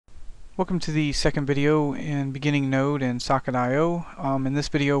Welcome to the second video in beginning Node and Socket.io. In this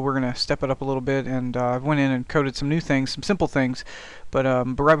video we're going to step it up a little bit, and I went in and coded some new things, some simple things, but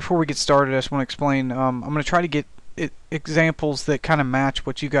right before we get started I just want to explain, I'm going to try to get examples that kind of match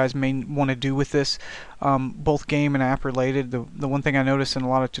what you guys may want to do with this, both game and app related. The one thing I notice in a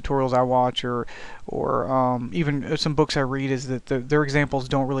lot of tutorials I watch or even some books I read is that their examples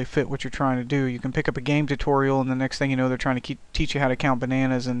don't really fit what you're trying to do. You can pick up a game tutorial and the next thing you know they're trying to teach you how to count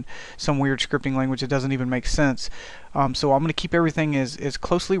bananas in some weird scripting language that doesn't even make sense. So I'm going to keep everything as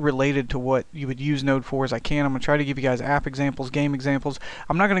closely related to what you would use Node for as I can. I'm going to try to give you guys app examples, game examples.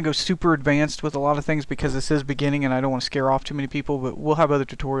 I'm not going to go super advanced with a lot of things because this is beginning and I don't want to scare off too many people, but we'll have other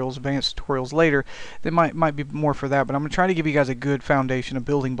tutorials, advanced tutorials later that might be more for that. But I'm going to try to give you guys a good foundation, a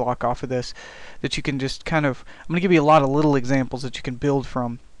building block off of this that you can just kind of, I'm going to give you a lot of little examples that you can build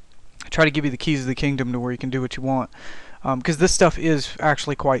from. Try to give you the keys of the kingdom to where you can do what you want. Because this stuff is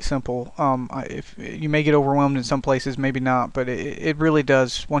actually quite simple. If you may get overwhelmed in some places, maybe not, but it really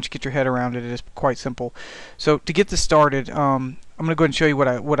does. Once you get your head around it, it is quite simple. So to get this started, I'm going to go ahead and show you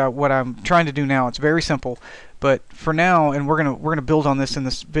what I'm trying to do now. It's very simple, but for now, and we're gonna build on this in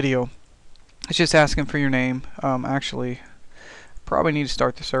this video. It's just asking for your name. Actually, probably need to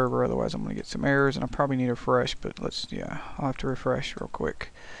start the server, otherwise I'm going to get some errors, and I probably need to refresh. But I'll have to refresh real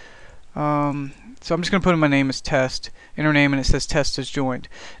quick. So I'm just going to put in my name as test, enter name, and it says test is joined.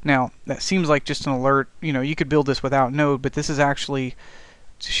 Now that seems like just an alert. You could build this without Node, but this is actually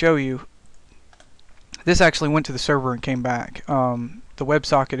to show you. This actually went to the server and came back. The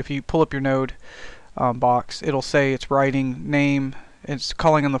WebSocket, if you pull up your Node box, it'll say it's writing name, it's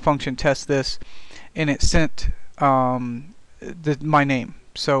calling on the function test this, and it sent my name.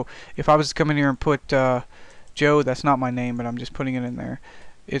 So if I was to come in here and put Joe, that's not my name, but I'm just putting it in there.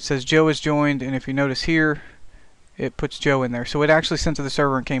 It says Joe is joined, and if you notice here, it puts Joe in there. So it actually sent to the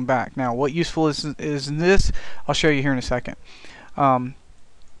server and came back. Now, what useful is in this? I'll show you here in a second.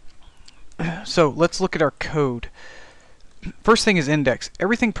 So let's look at our code. First thing is index.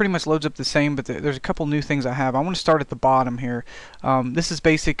 Everything pretty much loads up the same, but there's a couple new things I have. I want to start at the bottom here. This is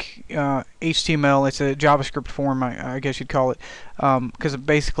basic HTML. It's a JavaScript form, I guess you'd call it, because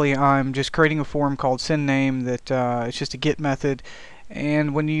basically I'm just creating a form called sendName that it's just a get method.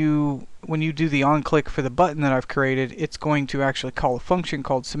 And when you do the on-click for the button that I've created, it's going to actually call a function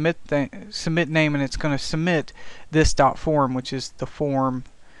called submit name, and it's going to submit this .form, which is the form,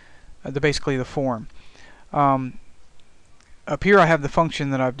 basically the form. Up here I have the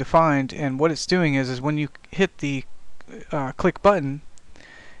function that I've defined, and what it's doing is when you hit the click button,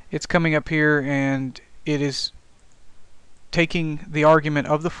 it's coming up here and it is taking the argument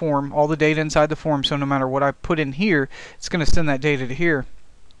of the form, all the data inside the form, so no matter what I put in here, it's going to send that data to here.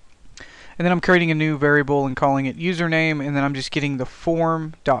 And then I'm creating a new variable and calling it username, and then I'm just getting the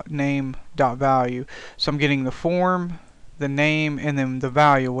form.name.value. So I'm getting the form, the name, and then the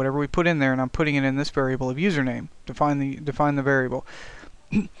value, whatever we put in there, and I'm putting it in this variable of username. Define the variable.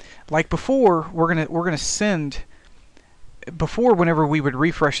 Like before, we're gonna send. Before, whenever we would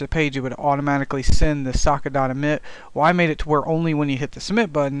refresh the page, it would automatically send the socket.emit. Well, I made it to where only when you hit the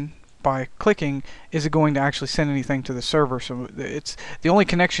submit button by clicking is it going to actually send anything to the server. So it's the only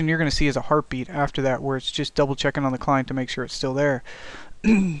connection you're going to see is a heartbeat after that, where it's just double checking on the client to make sure it's still there.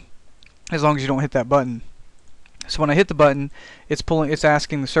 As long as you don't hit that button. So when I hit the button, it's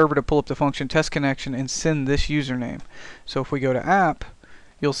asking the server to pull up the function test connection and send this username. So if we go to app,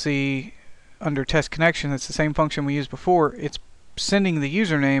 you'll see under test connection, it's the same function we used before. It's sending the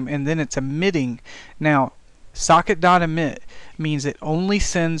username and then it's emitting. Now, socket.emit means it only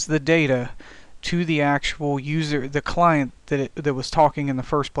sends the data to the actual user, the client that was talking in the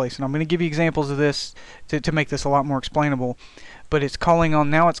first place. And I'm going to give you examples of this to make this a lot more explainable. But it's calling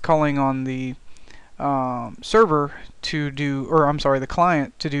on, now it's calling on the server to do, or I'm sorry, the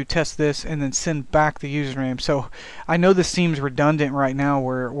client to do test this and then send back the username. So I know this seems redundant right now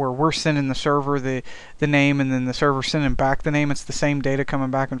where we're sending the server the name and then the server sending back the name. It's the same data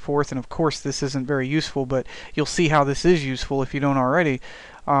coming back and forth, and of course this isn't very useful, but you'll see how this is useful if you don't already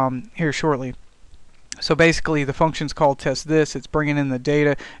here shortly. So basically the function's called test this, it's bringing in the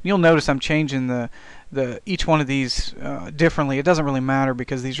data. And you'll notice I'm changing each one of these differently. It doesn't really matter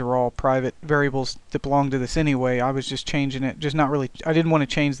because these are all private variables that belong to this anyway. I was just changing it, just not really, I didn't want to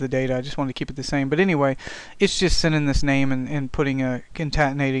change the data, I just wanted to keep it the same. But anyway, it's just sending this name and putting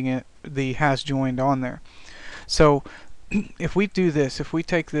concatenating it, the has joined on there. So if we do this, if we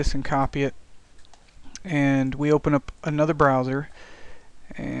take this and copy it and we open up another browser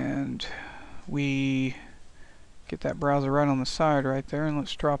and we get that browser right on the side right there, and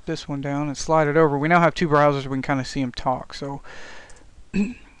let's drop this one down and slide it over. We now have two browsers, we can kind of see them talk. So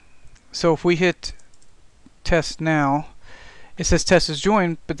So if we hit test now, it says test is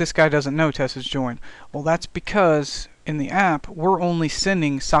joined, but this guy doesn't know test is joined. Well, that's because in the app, we're only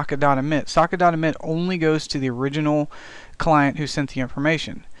sending socket.emit. Socket.emit only goes to the original client who sent the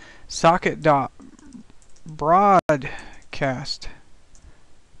information.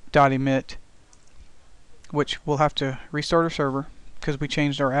 Socket.broadcast.emit, which we'll have to restart our server because we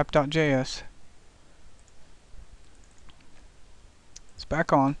changed our app.js. It's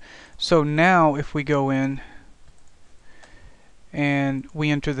back on. So now if we go in and we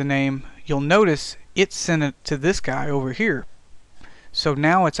enter the name, you'll notice it sent it to this guy over here. So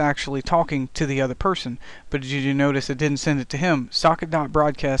now it's actually talking to the other person. But did you notice it didn't send it to him?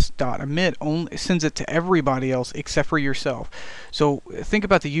 Socket.broadcast.emit only sends it to everybody else except for yourself. So think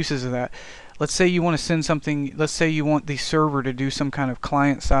about the uses of that. Let's say you want to send something, let's say you want the server to do some kind of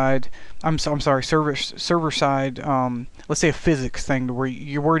client side, I'm sorry, server side, let's say a physics thing where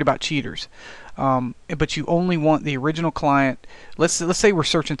you're worried about cheaters. But you only want the original client. Let's say we're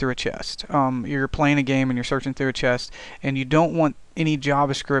searching through a chest. You're playing a game and you're searching through a chest, and you don't want any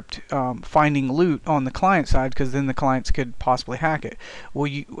JavaScript finding loot on the client side because then the clients could possibly hack it.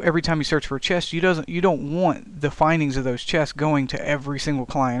 Well, every time you search for a chest, you don't want the findings of those chests going to every single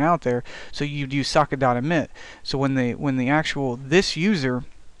client out there. So you'd use socket.emit. So when this user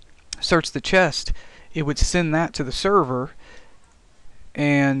searched the chest, it would send that to the server.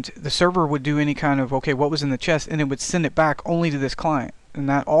 And the server would do any kind of, okay, what was in the chest, and it would send it back only to this client. And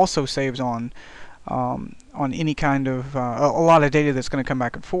that also saves on any kind of a lot of data that's going to come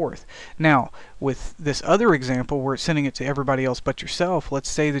back and forth. Now, with this other example where it's sending it to everybody else but yourself, let's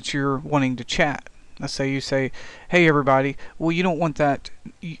say that you're wanting to chat. Let's say you say, hey everybody, well, you don't want that.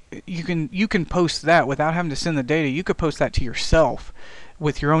 You can post that without having to send the data. You could post that to yourself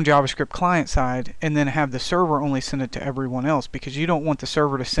with your own JavaScript client side, and then have the server only send it to everyone else, because you don't want the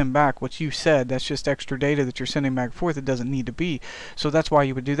server to send back what you said. That's just extra data that you're sending back and forth. It doesn't need to be. So that's why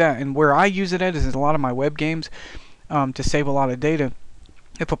you would do that. And where I use it at is in a lot of my web games to save a lot of data.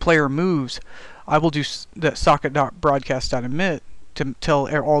 If a player moves, I will do the socket.broadcast.emit to tell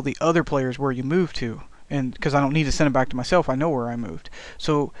all the other players where you move to. And because I don't need to send it back to myself, I know where I moved.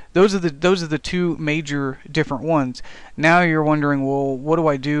 So those are the two major different ones. Now you're wondering, well, what do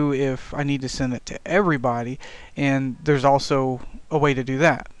I do if I need to send it to everybody? And there's also a way to do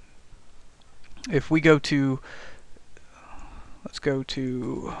that. If we go to, let's go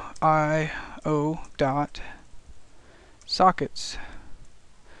to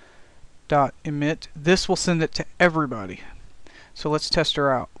io.sockets.emit. This will send it to everybody. So let's test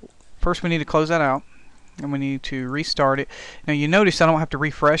her out. First, we need to close that out, and we need to restart it. Now you notice I don't have to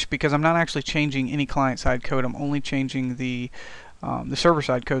refresh because I'm not actually changing any client-side code. I'm only changing the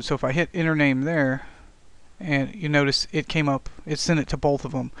server-side code. So if I hit enter name there, and you notice it came up, it sent it to both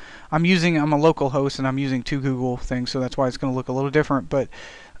of them. I'm a local host and I'm using two Google things, so that's why it's going to look a little different. But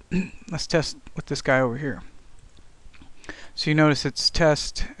let's test with this guy over here. So you notice it's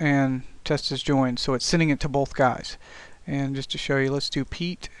test and test is joined, so it's sending it to both guys. And just to show you, let's do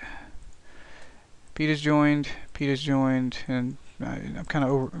Pete. Pete is joined, and I'm kind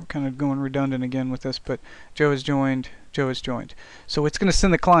of going redundant again with this, but Joe is joined, Joe is joined. So it's going to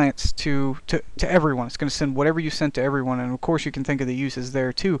send the clients to everyone. It's going to send whatever you sent to everyone, and of course you can think of the uses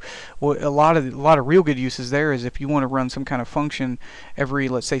there too. Well, a lot of real good uses there is if you want to run some kind of function every,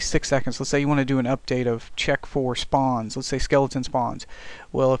 let's say, 6 seconds. Let's say you want to do an update of check for spawns. Let's say skeleton spawns.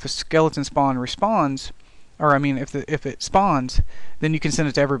 Well, if a skeleton spawn responds, or I mean, if it spawns, then you can send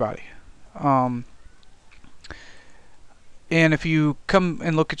it to everybody. And if you come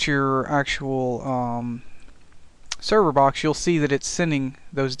and look at your actual server box, you'll see that it's sending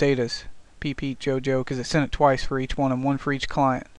those datas, PP, JoJo, because it sent it twice for each one and one for each client.